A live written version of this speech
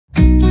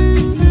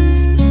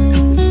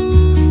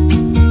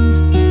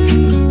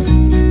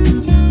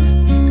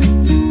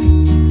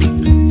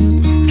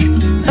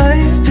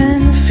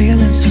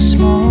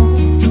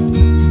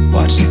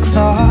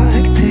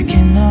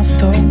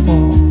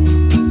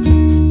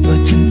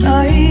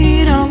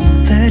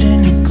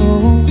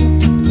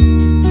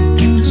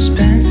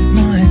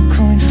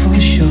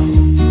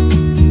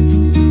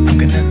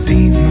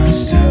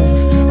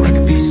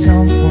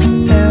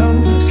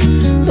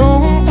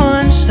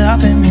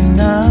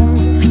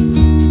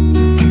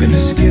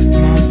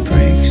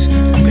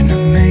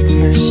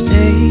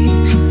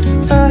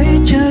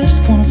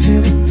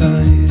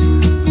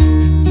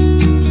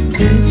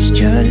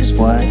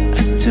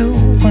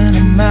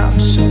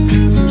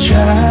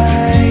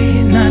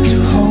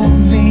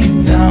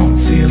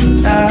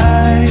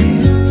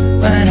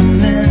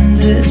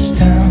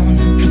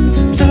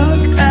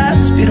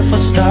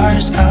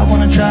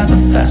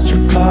faster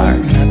car.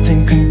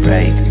 Nothing can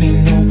break me,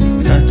 no,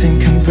 nothing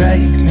can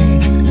break me.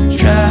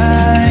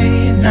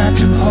 Try not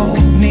to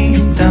hold me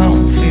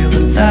down. Feel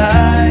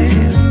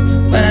alive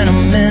when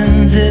I'm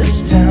in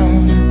this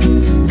town.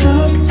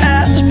 Look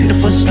at those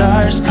beautiful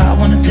stars. I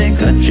wanna take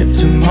a trip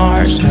to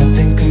Mars.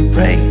 Nothing can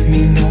break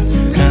me, no,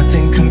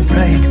 nothing can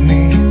break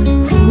me.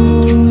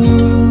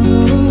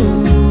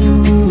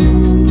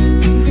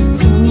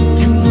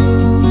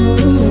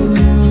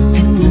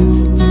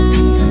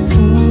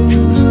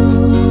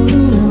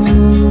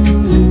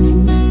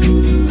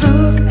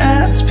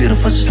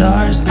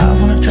 Stars, I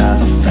wanna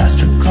drive a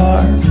faster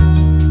car.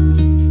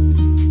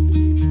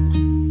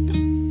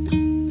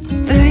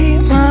 Lay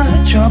my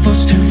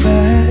troubles to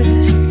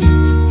rest.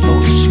 Blow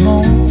the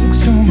smoke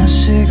through my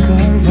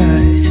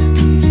cigarette.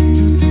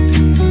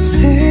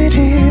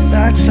 City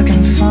lights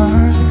looking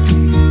fine,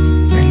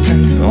 and I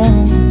know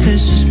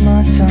this is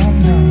my time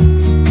now.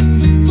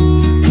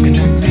 I'm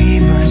gonna be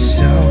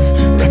myself,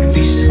 or I could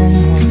be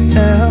someone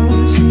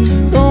else.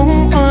 No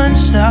one's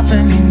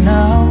stopping me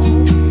now.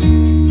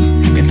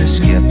 I'm gonna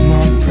skip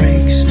my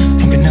breaks,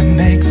 I'm gonna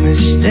make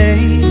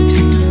mistakes.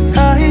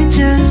 I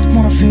just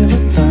wanna feel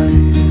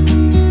alive.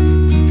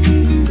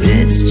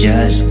 It's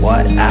just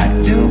what I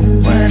do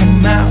when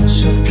I'm out.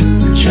 So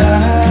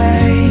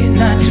try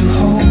not to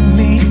hold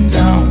me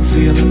down.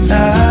 Feel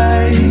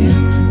alive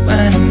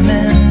when I'm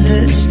in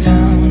this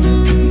town.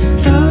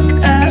 Look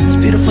at these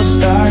beautiful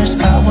stars.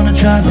 I wanna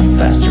drive a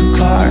faster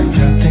car.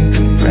 Nothing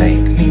can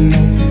break me,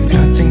 no,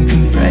 nothing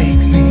can break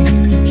me.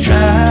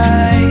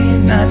 Try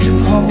not to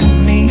hold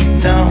me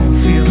down.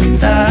 Feel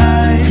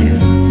alive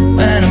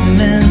when I'm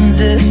in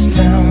this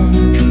town.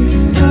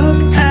 Look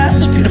at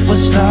those beautiful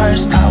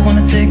stars. I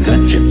wanna take a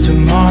trip to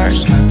Mars.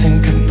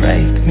 Nothing can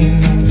break me,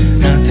 no,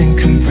 nothing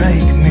can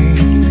break me.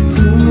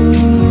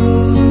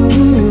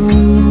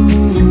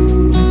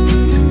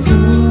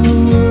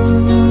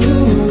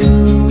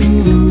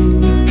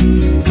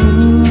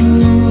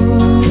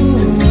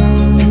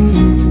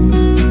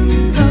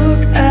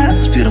 Look at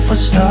those beautiful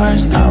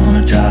stars. I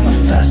wanna drive a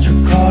faster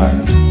car.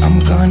 I'm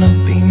gonna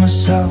be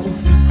myself,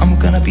 I'm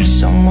gonna be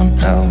someone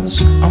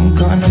else. I'm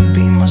gonna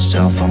be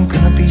myself, I'm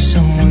gonna be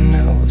someone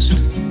else.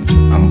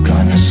 I'm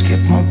gonna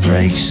skip my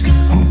breaks,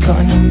 I'm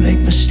gonna make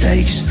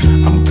mistakes.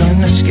 I'm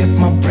gonna skip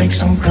my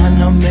breaks, I'm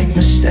gonna make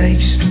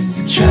mistakes.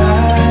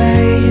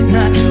 Try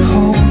not to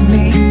hold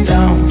me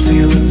down.